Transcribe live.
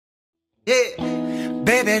Yeah.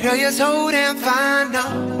 Baby girl, you're so damn fine,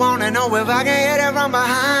 though. Wanna know if I can hit it from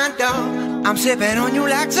behind, though. I'm sipping on you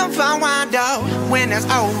like some fine wine, though. When it's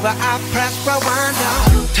over, I press rewind,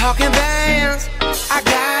 though. Talking bands, I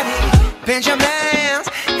got it. Benjamins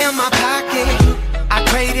in my pocket. I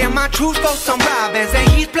traded my truth for some robins, and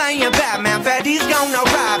he's playing Batman. Freddy's gonna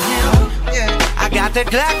rob him. Yeah. I got the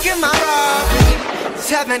Glock in my robbery.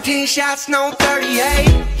 17 shots, no 38.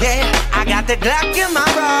 Yeah, I got the Glock in my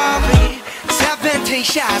robbery. 17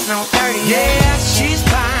 shots, no 30. Yeah, she's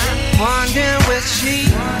fine. Wondering will she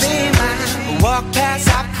be mine? Walk past,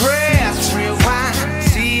 I press rewind.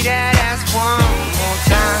 See that ass one more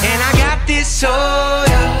time. And I got this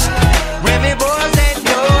soda. Remy boys that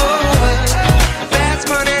know it. Fast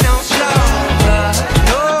money don't slow, but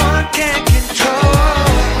no one can control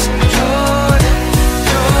it.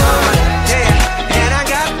 Yeah, and I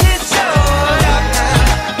got this soda.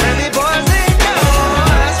 Remy boys that know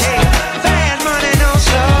it. Yeah, fast money don't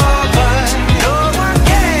slow, but no one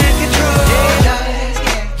can control it.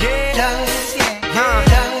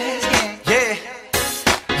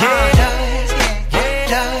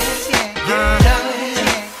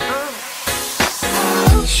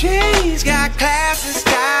 She's got class and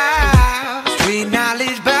style, street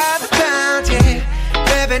knowledge by the pound, yeah.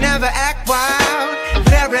 Baby never act wild,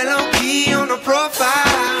 very low key on the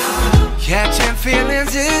profile. Catching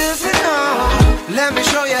feelings isn't all. Let me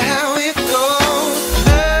show you how it goes.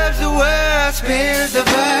 Love's the word, spins the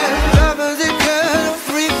verb. Lovers it girl,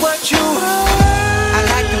 freak what you are. I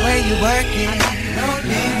like the way you work it. No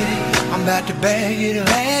diggity, I'm about to bag it up.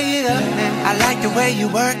 I like the way you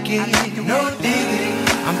work it. No diggity,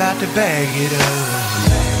 I'm about to bag it up.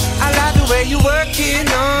 I like the way you work it,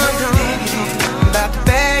 no, I'm about to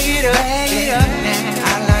bag it up.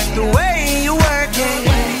 I like the way you work it,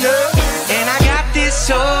 and I got this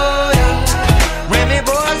soda. Remy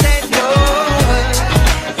boys that know it.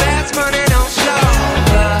 Fast money don't slow,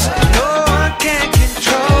 but no one can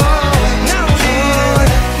control it. No,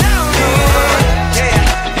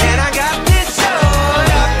 yeah, and I got this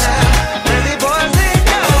soda. Remy boys that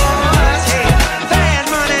know it. Yeah, fast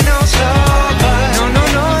money don't slow, but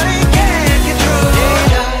no, they can't control it.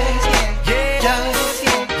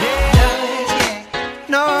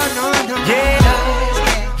 No, yeah.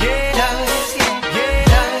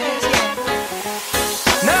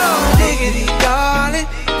 No diggity, darling,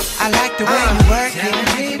 I like the way you work it.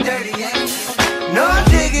 No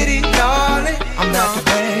diggity, darling, I'm not the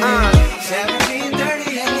bad.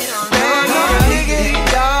 1738. No diggity,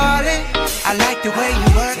 darling, I like the way